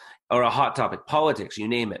 or a hot topic, politics, you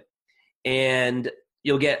name it. And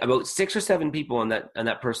you'll get about 6 or 7 people on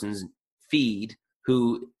that person's feed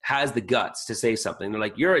who has the guts to say something. They're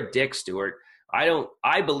like, "You're a dick, Stuart.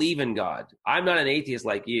 I believe in God. I'm not an atheist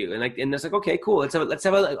like you." And it's like, okay, cool. Let's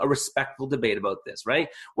have a respectful debate about this, right?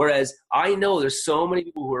 Whereas I know there's so many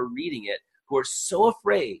people who are reading it who are so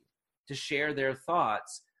afraid to share their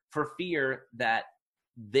thoughts for fear that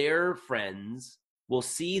their friends will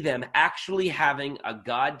see them actually having a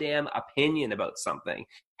goddamn opinion about something.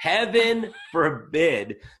 Heaven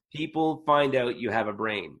forbid people find out you have a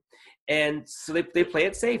brain. And so they play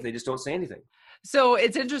it safe. They just don't say anything. So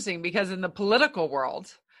it's interesting because in the political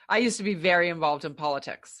world, I used to be very involved in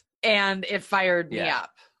politics, and it fired me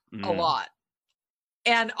up a lot.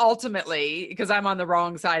 And ultimately, because I'm on the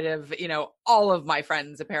wrong side of, all of my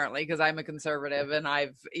friends, apparently, because I'm a conservative and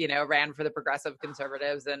I've, ran for the progressive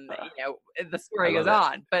conservatives, and, the story goes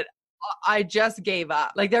on. But I just gave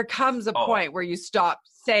up. Like, there comes a point where you stop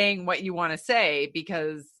saying what you want to say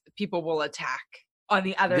because people will attack on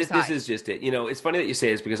the other side. This is just it. It's funny that you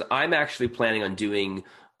say this because I'm actually planning on doing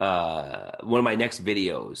one of my next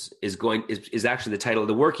videos is actually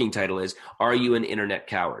the working title is, "Are You an Internet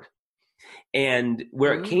Coward?" And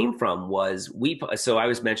where it came from was so I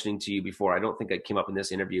was mentioning to you before, I don't think it came up in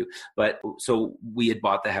this interview, but so we had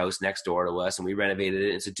bought the house next door to us and we renovated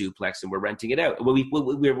it. It's a duplex and we're renting it out.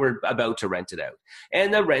 We're about to rent it out.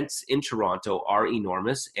 And the rents in Toronto are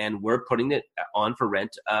enormous, and we're putting it on for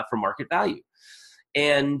rent for market value.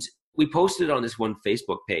 And we posted it on this one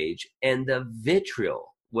Facebook page, and the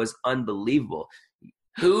vitriol was unbelievable.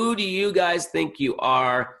 Who do you guys think you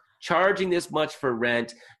are, charging this much for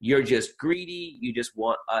rent? You're just greedy. You just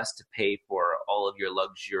want us to pay for all of your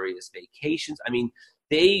luxurious vacations. I mean,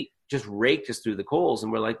 they just raked us through the coals,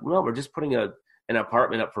 and we're like, no, we're just putting an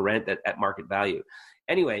apartment up for rent at market value.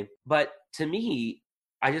 Anyway, but to me,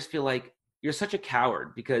 I just feel like you're such a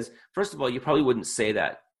coward because, first of all, you probably wouldn't say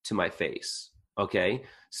that to my face Okay.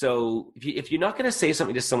 So if you're not going to say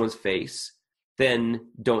something to someone's face, then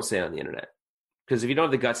don't say it on the internet. Because if you don't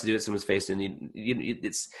have the guts to do it to someone's face, then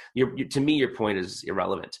to me, your point is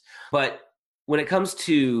irrelevant. But when it comes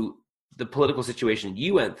to the political situation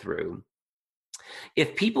you went through,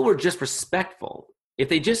 if people were just respectful, if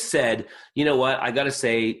they just said, you know what, I got to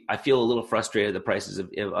say, I feel a little frustrated at the prices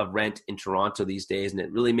of rent in Toronto these days, and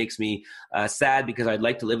it really makes me sad because I'd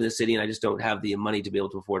like to live in the city and I just don't have the money to be able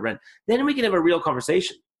to afford rent, then we can have a real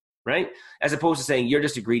conversation, right? As opposed to saying, you're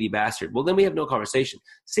just a greedy bastard. Well, then we have no conversation.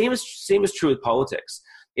 Same is true with politics.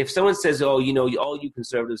 If someone says, oh, you know, all you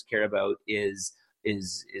conservatives care about is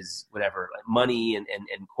whatever, like money and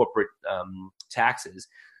corporate taxes,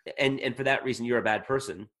 and for that reason you're a bad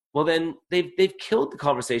person, well then they've killed the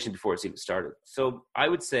conversation before it's even started. So I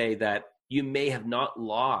would say that you may have not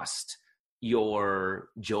lost your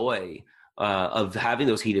joy of having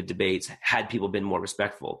those heated debates had people been more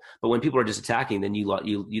respectful. But when people are just attacking, then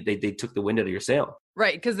they took the wind out of your sail.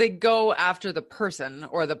 Right, because they go after the person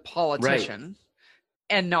or the politician. Right.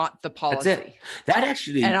 And not the policy. That's it. That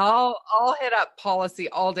actually, and I'll hit up policy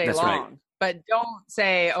all day long, right. But don't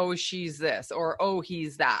say, oh, she's this or oh,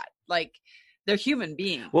 he's that. Like, they're human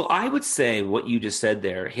beings. Well, I would say what you just said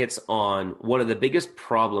there hits on one of the biggest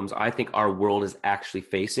problems I think our world is actually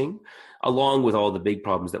facing, along with all the big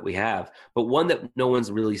problems that we have. But one that no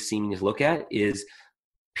one's really seeming to look at is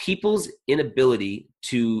people's inability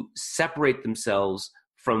to separate themselves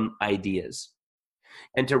from ideas.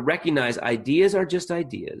 And to recognize ideas are just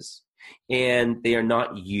ideas and they are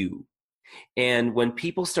not you. And when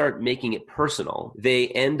people start making it personal, they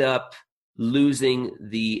end up losing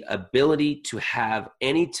the ability to have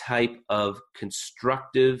any type of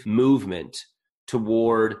constructive movement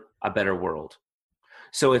toward a better world.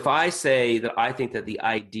 So if I say that I think that the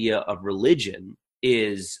idea of religion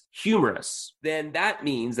is humorous, then that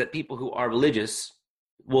means that people who are religious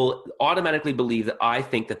will automatically believe that I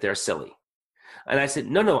think that they're silly. And I said,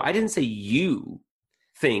 no, I didn't say you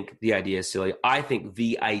think the idea is silly. I think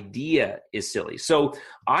the idea is silly. So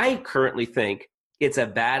I currently think it's a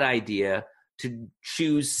bad idea to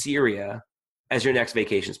choose Syria as your next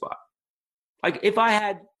vacation spot. Like if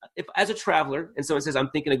as a traveler and someone says, I'm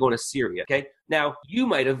thinking of going to Syria, okay? Now you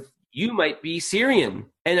might be Syrian.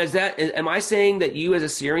 And am I saying that you as a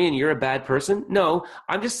Syrian, you're a bad person? No,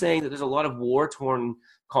 I'm just saying that there's a lot of war-torn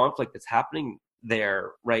conflict that's happening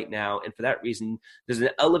there right now, and for that reason there's an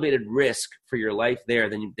elevated risk for your life there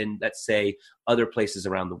than let's say other places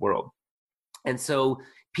around the world. And so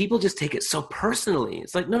people just take it so personally.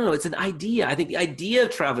 It's like no, it's an idea. I think the idea of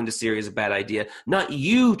traveling to Syria is a bad idea, not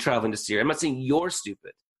you traveling to Syria. I'm not saying you're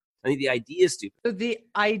stupid. I think the idea is stupid. So the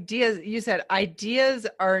ideas, you said ideas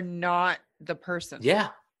are not the person. Yeah,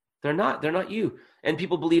 they're not you, and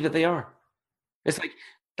people believe that they are. It's like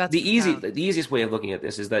the easiest way of looking at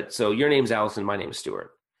this is that, so your name's Allison, my name's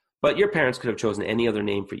Stuart, but your parents could have chosen any other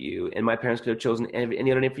name for you, and my parents could have chosen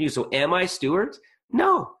any other name for you. So am I Stuart?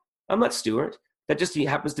 No, I'm not Stuart. That just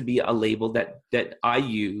happens to be a label that I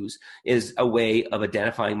use as a way of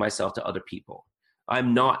identifying myself to other people.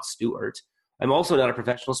 I'm not Stuart. I'm also not a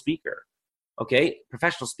professional speaker. Okay,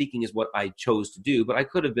 professional speaking is what I chose to do, but I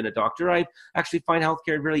could have been a doctor. I actually find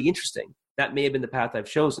healthcare really interesting. That may have been the path I've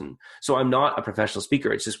chosen. So I'm not a professional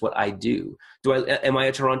speaker. It's just what I do. Am I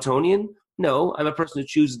a Torontonian? No, I'm a person who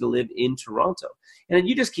chooses to live in Toronto. And then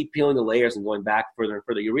you just keep peeling the layers and going back further and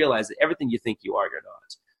further. You realize that everything you think you are, you're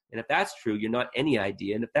not. And if that's true, you're not any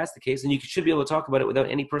idea. And if that's the case, then you should be able to talk about it without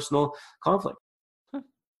any personal conflict.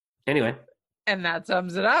 Anyway. And that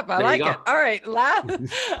sums it up. I like it. All right.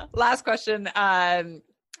 Last question.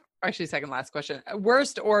 Actually, second last question.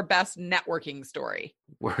 Worst or best networking story?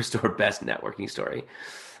 Worst or best networking story?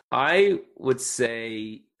 I would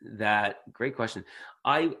say that, great question.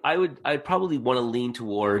 I'd probably want to lean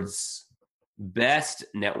towards best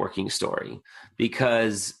networking story,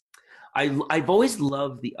 because I've always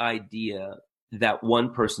loved the idea that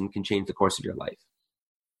one person can change the course of your life.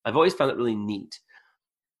 I've always found it really neat.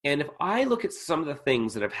 And if I look at some of the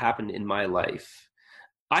things that have happened in my life,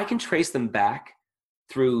 I can trace them back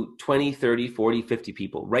through 20, 30, 40, 50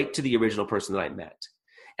 people, right to the original person that I met.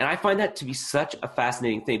 And I find that to be such a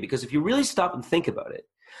fascinating thing, because if you really stop and think about it,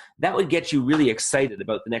 that would get you really excited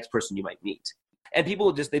about the next person you might meet. And people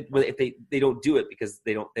will just, if they don't do it because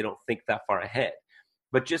they don't think that far ahead.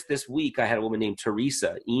 But just this week, I had a woman named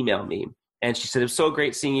Teresa email me, and she said, it was so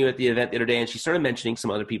great seeing you at the event the other day. And she started mentioning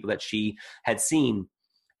some other people that she had seen.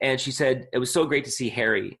 And she said, it was so great to see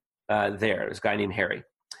Harry there, this guy named Harry.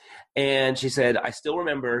 And she said, I still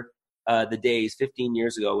remember the days 15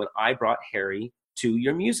 years ago when I brought Harry to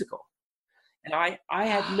your musical. And I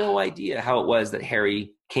had no idea how it was that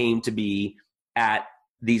Harry came to be at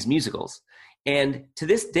these musicals. And to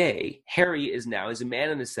this day, Harry is a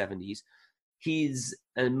man in his 70s. He's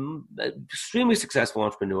an extremely successful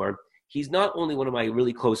entrepreneur. He's not only one of my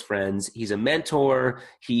really close friends, he's a mentor.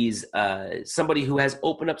 He's somebody who has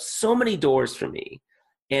opened up so many doors for me.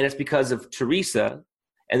 And it's because of Teresa.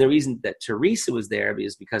 And the reason that Teresa was there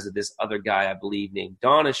is because of this other guy, I believe, named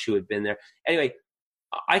Donish, who had been there. Anyway,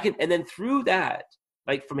 and then through that,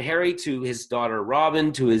 like from Harry to his daughter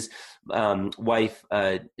Robin to his wife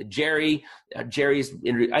Jerry.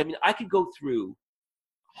 I could go through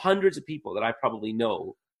hundreds of people that I probably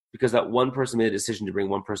know because that one person made a decision to bring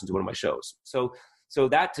one person to one of my shows. So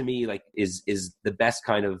that to me like is the best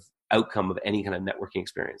kind of outcome of any kind of networking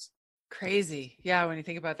experience. Crazy. Yeah, when you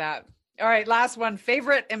think about that. All right, last one.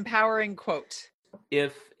 Favorite empowering quote.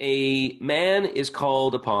 If a man is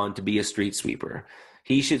called upon to be a street sweeper,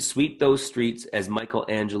 he should sweep those streets as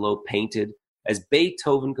Michelangelo painted, as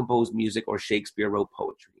Beethoven composed music, or Shakespeare wrote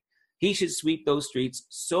poetry. He should sweep those streets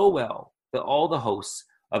so well that all the hosts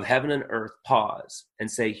of heaven and earth pause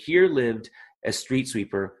and say, here lived a street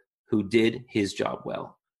sweeper who did his job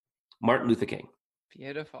well. Martin Luther King.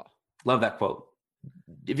 Beautiful. Love that quote.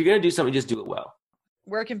 If you're going to do something, just do it well.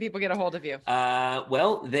 Where can people get a hold of you?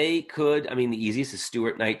 Well, they could, the easiest is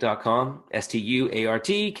stuartknight.com,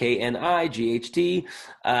 STUARTKNIGHT.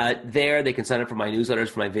 There, they can sign up for my newsletters,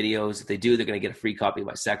 for my videos. If they do, they're going to get a free copy of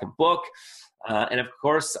my second book. And of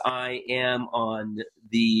course, I am on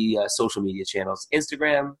the social media channels,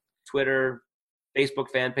 Instagram, Twitter, Facebook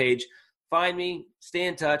fan page. Find me, stay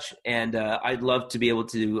in touch, and I'd love to be able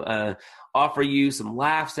to offer you some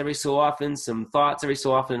laughs every so often, some thoughts every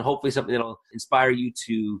so often, and hopefully something that'll inspire you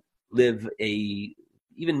to live a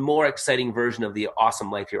even more exciting version of the awesome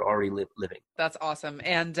life you're already living. That's awesome.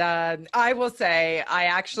 And I will say, I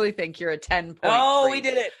actually think you're a 10 point. Oh, we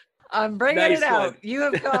did it. I'm bringing it out. You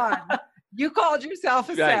have gone. You called yourself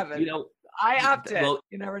a 7. I upped it. Well,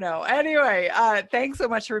 you never know. Anyway, thanks so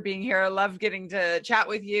much for being here. I love getting to chat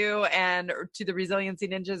with you, and to the Resiliency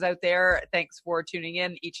Ninjas out there. Thanks for tuning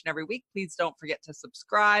in each and every week. Please don't forget to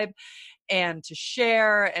subscribe and to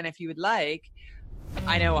share. And if you would like,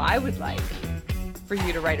 I know I would like for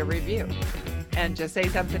you to write a review and just say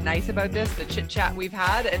something nice about this, the chit chat we've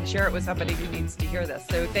had, and share it with somebody who needs to hear this.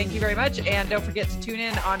 So thank you very much. And don't forget to tune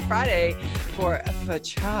in on Friday for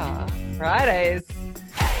Facha Fridays.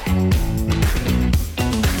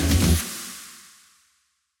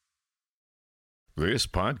 This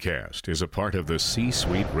podcast is a part of the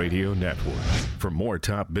C-Suite Radio Network. For more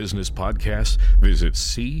top business podcasts, visit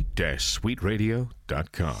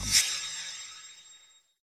c-suiteradio.com.